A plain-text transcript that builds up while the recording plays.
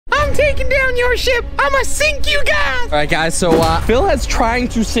taking down your ship. I'ma sink you guys. All right, guys, so Phil is trying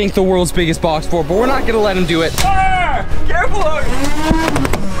to sink the world's biggest box fort, but we're not gonna let him do it. Fire! Careful, Logan.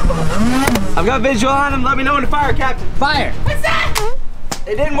 I've got visual on him. Let me know when to fire, Captain. Fire. What's that?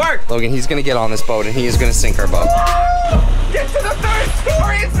 It didn't work. Logan, he's gonna get on this boat and he is gonna sink our boat. Get to the third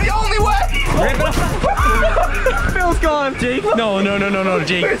story. It's the only way. Rip it up. Phil's gone. Jake. No,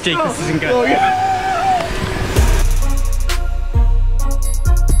 Jake. Jake, this isn't good. Logan.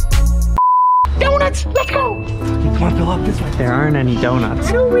 Donuts. Let's go. Come on, Phil, up this way. There aren't any donuts.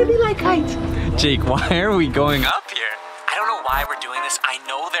 I don't really like heights. Jake, why are we going up here? I don't know why we're doing this. I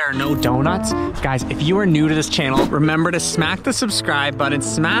know there are no donuts. Guys, if you are new to this channel, remember to smack the subscribe button,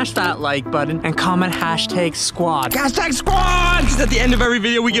 smash that like button, and comment hashtag squad. Hashtag squad! Because at the end of every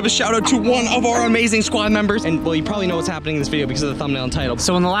video, we give a shout out to one of our amazing squad members. And well, you probably know what's happening in this video because of the thumbnail and title.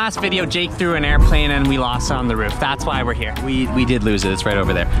 So in the last video, Jake threw an airplane and we lost it on the roof. That's why we're here. We did lose it. It's right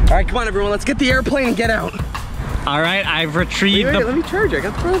over there. All right, come on, everyone. Let's get the airplane and get out. All right, I've retrieved wait, let me charge it. I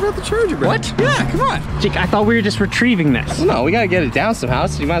forgot the charger, bro. What? Yeah, come on. Jake, I thought we were just retrieving this. Well, no, we gotta get it down somehow,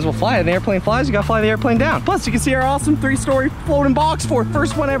 so you might as well fly it. The airplane flies, you gotta fly the airplane down. Plus, you can see our awesome 3-story floating box fort.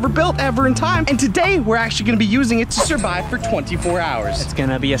 First one ever built, ever in time. And today, we're actually gonna be using it to survive for 24 hours. It's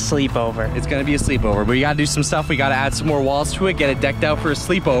gonna be a sleepover. It's gonna be a sleepover, but we gotta do some stuff. We gotta add some more walls to it, get it decked out for a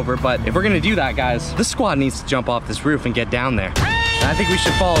sleepover. But if we're gonna do that, guys, this squad needs to jump off this roof and get down there. And I think we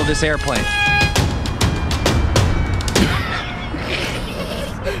should follow this airplane.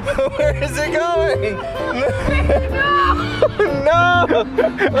 Where is it going? No!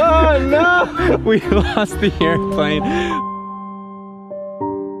 Oh no! We lost the airplane.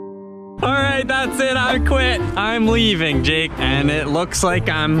 All right, that's it. I quit. I'm leaving, Jake. And it looks like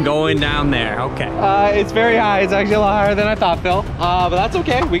I'm going down there. Okay. It's very high. It's actually a lot higher than I thought, Phil. But that's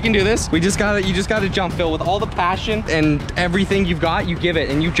okay. We can do this. You just gotta jump, Phil. With all the passion and everything you've got, you give it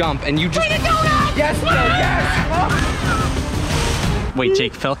and you jump and you just. Yes, Phil. Yes. Oh. Wait,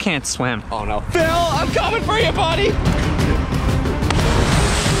 Jake, Phil can't swim. Oh no. Phil, I'm coming for you, buddy! Phil,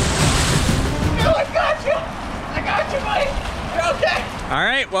 I got you! I got you, buddy! You're okay! All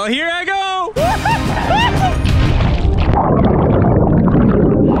right, well, here I go!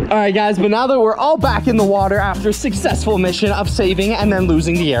 All right, guys, but now that we're all back in the water after a successful mission of saving and then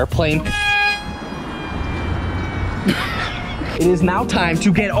losing the airplane, it is now time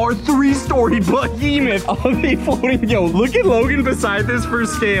to get our 3-story behemoth on the floating. Yo, look at Logan beside this for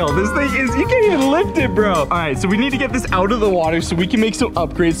scale. This thing is, you can't even lift it, bro. All right, so we need to get this out of the water so we can make some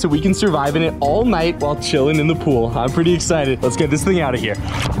upgrades so we can survive in it all night while chilling in the pool. I'm pretty excited. Let's get this thing out of here.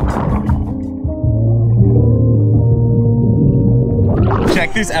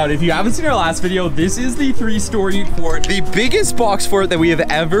 Check this out. If you haven't seen our last video, this is the 3-story fort, the biggest box fort that we have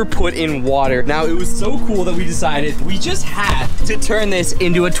ever put in water. Now, it was so cool that we decided we just had to turn this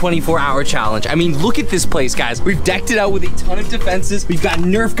into a 24-hour challenge. I mean, look at this place, guys. We've decked it out with a ton of defenses. We've got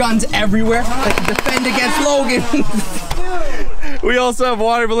Nerf guns everywhere that can defend against Logan. We also have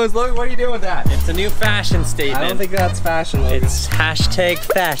water balloons. Logan, what are you doing with that? It's a new fashion statement. I don't think that's fashion, Logan. It's hashtag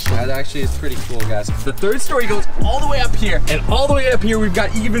fashion. That actually is pretty cool, guys. The 3rd story goes all the way up here, and all the way up here, we've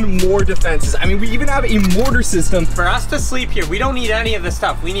got even more defenses. I mean, we even have a mortar system. For us to sleep here, we don't need any of this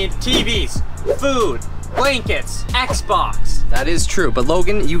stuff. We need TVs, food, blankets, Xbox. That is true, but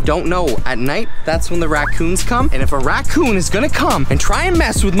Logan, you don't know. At night, that's when the raccoons come, and if a raccoon is gonna come and try and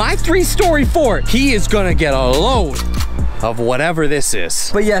mess with my 3-story fort, he is gonna get a load of whatever this is.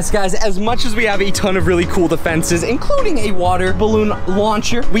 But yes, guys, as much as we have a ton of really cool defenses, including a water balloon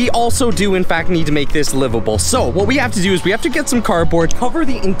launcher, we also do, in fact, need to make this livable. So what we have to do is we have to get some cardboard, cover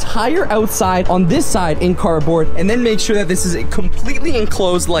the entire outside on this side in cardboard, and then make sure that this is completely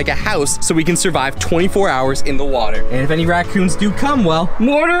enclosed like a house so we can survive 24 hours in the water. And if any raccoons do come, well,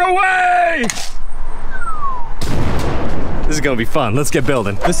 mortar away! This is gonna be fun. Let's get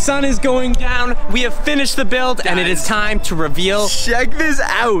building. The sun is going down. We have finished the build, and it is time to reveal. Check this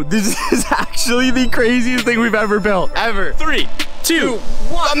out. This is actually the craziest thing we've ever built. Ever. 3, 2,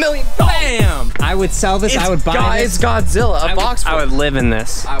 1 million. Bam! I would sell this. I would buy this. It's Godzilla, a box fort. I would live in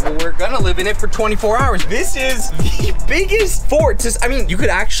this. Well, we're gonna live in it for 24 hours. This is the biggest fort. I mean, you could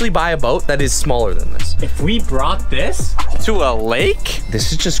actually buy a boat that is smaller than this. If we brought this to a lake?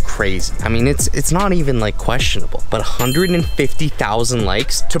 This is just crazy. I mean, it's not even like questionable, but 150,000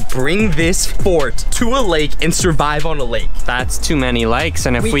 likes to bring this fort to a lake and survive on a lake. That's too many likes,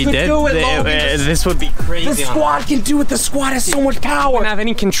 and if we did, this would be crazy. The squad can do it. The squad has so much power. We don't have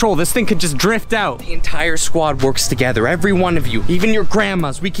any control. This thing could just drift out. The entire squad works together. Every one of you, even your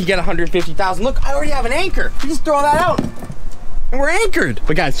grandmas. We can get 150,000. Look, I already have an anchor. We just throw that out. and we're anchored.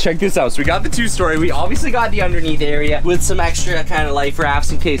 But guys, check this out. So we got the 2-story. We obviously got the underneath area with some extra kind of life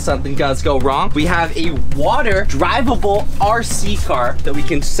rafts in case something does go wrong. We have a water drivable RC car that we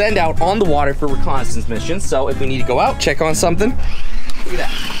can send out on the water for reconnaissance missions. So if we need to go out, check on something, look at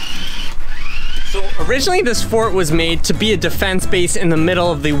that. So originally this fort was made to be a defense base in the middle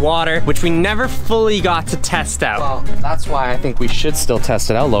of the water, which we never fully got to test out. Well, that's why I think we should still test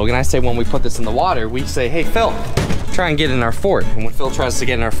it out, Logan. I say when we put this in the water, we say, hey, Phil, try and get in our fort. And when Phil tries to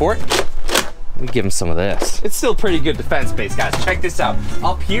get in our fort, we give him some of this. It's still pretty good defense base, guys. Check this out.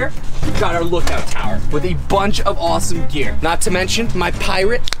 Up here, we've got our lookout tower with a bunch of awesome gear. Not to mention my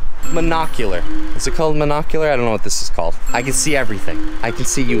pirate monocular. Is it called monocular? I don't know what this is called. I can see everything. I can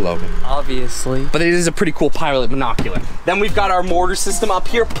see you, Logan. Obviously. But it is a pretty cool pilot monocular. Then we've got our mortar system up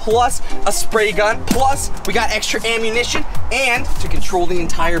here, plus a spray gun, plus we got extra ammunition, and to control the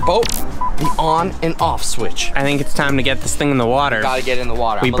entire boat, the on and off switch. I think it's time to get this thing in the water. We gotta get in the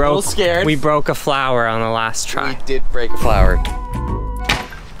water. I'm a little scared. We broke a flower on the last try. We did break a flower.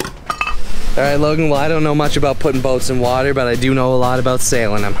 All right, Logan, well, I don't know much about putting boats in water, but I do know a lot about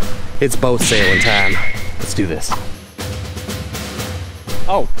sailing them. It's boat sailing time. Let's do this.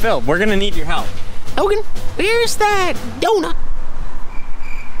 Oh, Phil, we're gonna need your help. Logan, where's that donut?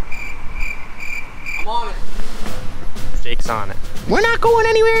 I'm on it. Jake's on it. We're not going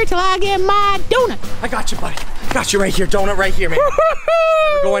anywhere till I get my donut. I got you, buddy. Got you right here. Donut right here, man.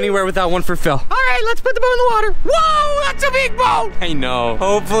 Never go anywhere without one for Phil. All right, let's put the boat in the water. Whoa, that's a big boat. I know.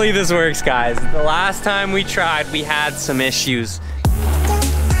 Hopefully this works, guys. The last time we tried, we had some issues.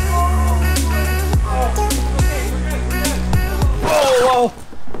 Whoa,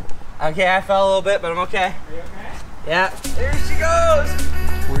 whoa. Okay, I fell a little bit, but I'm okay. Are you okay? Yeah. There she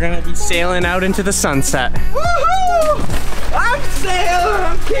goes. We're gonna be sailing out into the sunset. Woohoo! I'm sailing.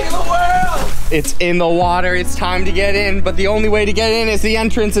 I'm king of the world. It's in the water. It's time to get in, but the only way to get in is the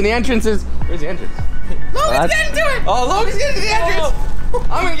entrance, and the entrance is... Where's the entrance? Logan's getting to it. Oh, Logan's getting to the entrance.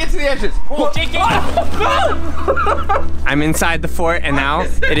 I'm gonna get to the entrance. Whoa, Jake, I'm inside the fort, and now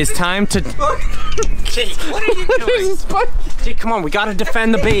it is time to... Jake, what are you doing? Jake, come on, we gotta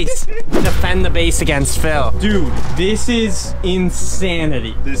defend the base. Defend the base against Phil. Dude, this is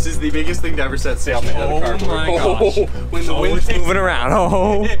insanity. This is the biggest thing to ever set sail on the cardboard. Oh my gosh. When the wind's moving around.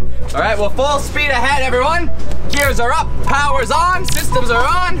 Oh. All right, well, full speed ahead, everyone. Gears are up, power's on, systems are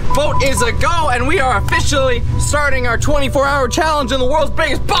on, boat is a go, and we are officially starting our 24-hour challenge in the world's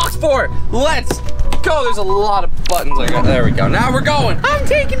biggest box fort. Let's go. There's a lot of buttons. There we go. Now we're going. I'm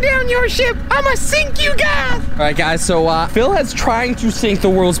taking down your ship. I'ma sink you guys. All right, guys, so Phil is trying to sink the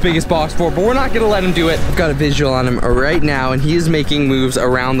world's biggest box fort, but we're not gonna let him do it. I've got a visual on him right now, and he is making moves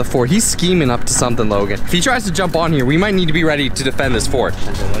around the fort. He's scheming up to something, Logan. If he tries to jump on here, we might need to be ready to defend this fort.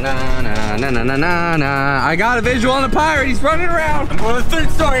 Na, na, na, na, na, na, na. I got a visual on the pirate. He's running around. I'm going to the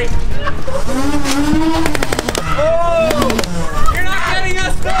 3rd story. Oh! You're not getting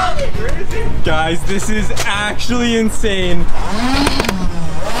us, Phil! Where is he? Guys, this is actually insane.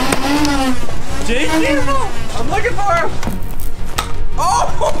 Jake, I'm looking for him.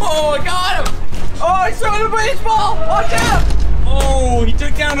 Oh, I got him. Oh, he's throwing a baseball. Watch out. oh, he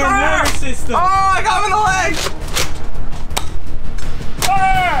took down our water system. Oh, I got him in the leg.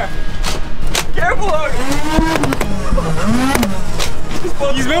 Careful, Logan.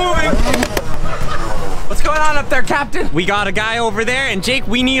 He's moving. What's going on up there, Captain? We got a guy over there, and Jake,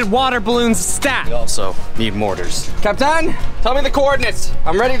 we need water balloons stat. We also need mortars. Captain, tell me the coordinates.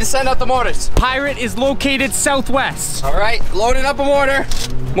 I'm ready to send out the mortars. Pirate is located southwest. All right, loading up a mortar.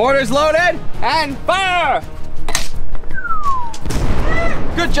 Mortar's loaded, and fire!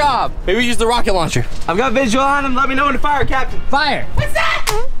 Good job. Maybe we use the rocket launcher. I've got visual on him. Let me know when to fire, Captain. Fire. What's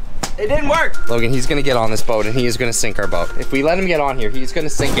that? It didn't work. Logan, he's gonna get on this boat and he is gonna sink our boat. If we let him get on here, he's gonna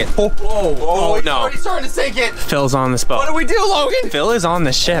sink it. Oh, oh, he's no. already starting to sink it. Phil's on this boat. What do we do, Logan? Phil is on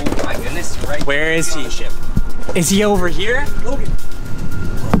the ship. Oh my goodness, right. Where is he? Ship. Is he over here? Logan.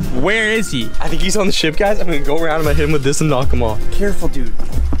 Where is he? I think he's on the ship, guys. I'm gonna go around him and hit him with this and knock him off. Careful, dude.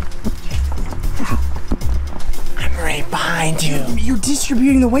 I'm right behind you. You're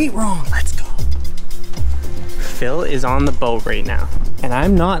distributing the weight wrong. Let's go. Phil is on the boat right now, and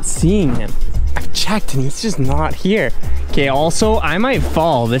I'm not seeing him. I've checked and he's just not here. Okay, also, I might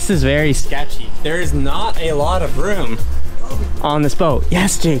fall. This is very sketchy. There is not a lot of room on this boat.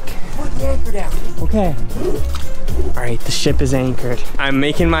 Yes, Jake. Put the anchor down. Okay. All right, the ship is anchored. I'm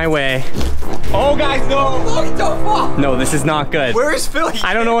making my way. Oh, guys, no. Logan, don't fall. No, this is not good. Where is Phil?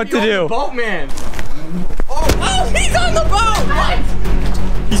 I don't know what to do. Boat man. Oh, he's on the boat. What?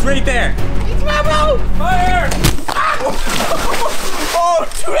 He's right there. It's my boat. Fire. Oh,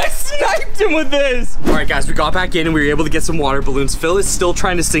 dude, I sniped him with this. All right, guys, we got back in and we were able to get some water balloons. Phil is still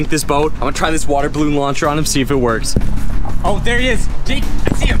trying to sink this boat. I'm gonna try this water balloon launcher on him, see if it works. Oh, there he is. Jake,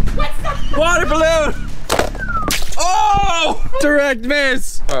 I see him. Water balloon! Oh! Direct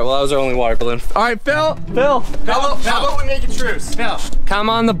miss. All right, well, that was our only water balloon. All right, Phil. How about we make a truce? Phil, come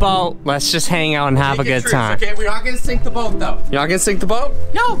on the boat. Let's just hang out and have a good time. Okay, we're not gonna sink the boat though. You're not gonna sink the boat?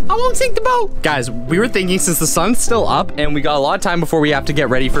 No, I won't sink the boat. Guys, we were thinking since the sun's still up and we got a lot of time before we have to get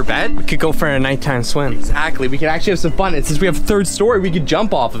ready for bed. We could go for a nighttime swim. Exactly, we could actually have some fun. And since we have a third story, we could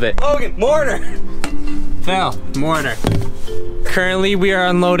jump off of it. Logan, mortar. Phil, mortar. Currently, we are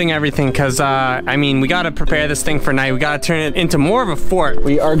unloading everything because, I mean, we got to prepare this thing for night. We got to turn it into more of a fort.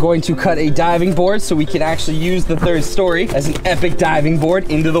 We are going to cut a diving board so we can actually use the third story as an epic diving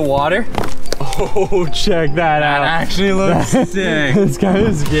board into the water. Oh, check that out. That actually looks sick. It's kind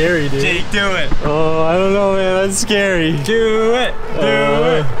of scary, dude. Jake, do it. Oh, I don't know, man. That's scary. Do it. Do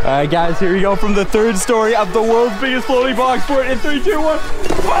it. All right, guys, here we go from the third story of the world's biggest floating box fort in 3, 2, 1.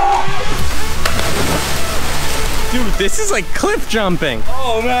 Dude, this is like cliff jumping.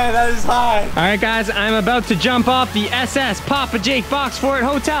 Oh man, that is high. All right, guys, I'm about to jump off the SS Papa Jake Box Fort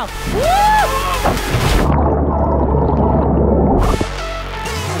Hotel.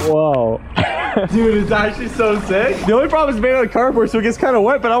 Whoa. Dude, it's actually so sick. The only problem is it's made out of cardboard, so it gets kind of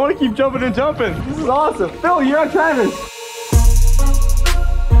wet, but I want to keep jumping and jumping. This is awesome. Phil, you're on Travis.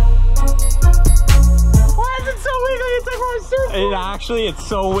 It's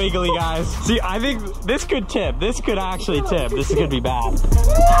so wiggly, guys. See, I think this could tip. This could actually tip. This could be bad.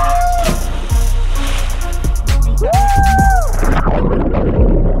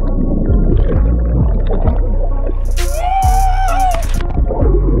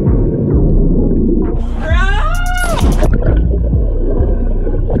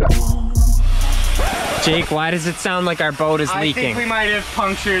 Jake, why does it sound like our boat is leaking? I think we might have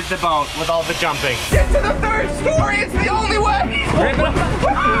punctured the boat with all the jumping. Get to the third story. It's the only way.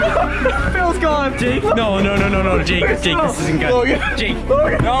 Phil's gone. Jake, no, Jake, this isn't good. Logan. Jake,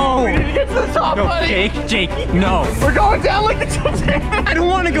 No. We need to get to the top, no, buddy. Jake, no. We're going down like the Titanic. I don't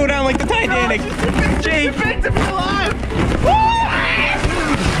want to go down like the Titanic. Jake. Big to be alive.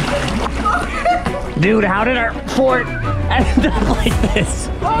 Dude, how did our fort end up like this?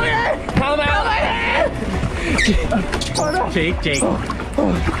 Logan, Come out. Jake.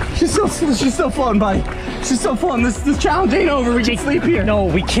 She's still floating, buddy. She's still floating. This challenge ain't over. We can sleep here. No,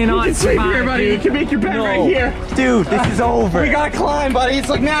 we cannot You can sleep here, buddy. dude. You can make your bed right here. Dude, this is over. We gotta climb, buddy. It's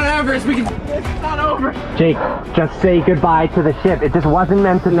like Mount Everest. It's not over. Jake, just say goodbye to the ship. It just wasn't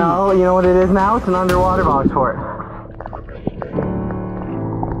meant to be. No, you know what it is now? It's an underwater box fort.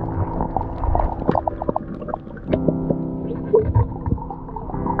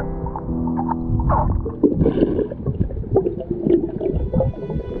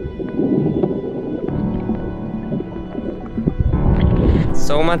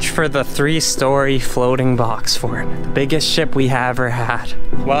 So much for the 3-story floating box fort. The biggest ship we have ever had.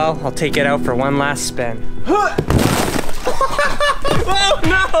 Well, I'll take it out for one last spin. Oh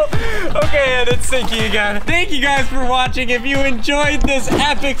no! Okay, and it's sinking again. Thank you guys for watching. If you enjoyed this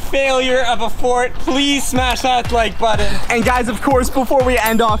epic failure of a fort, please smash that like button. And guys, of course, before we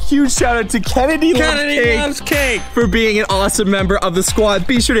end off, huge shout out to Kennedy Loves Cake for being an awesome member of the squad.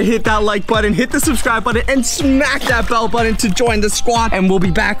 Be sure to hit that like button, hit the subscribe button, and smack that bell button to join the squad. And we'll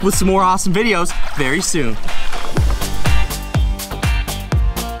be back with some more awesome videos very soon.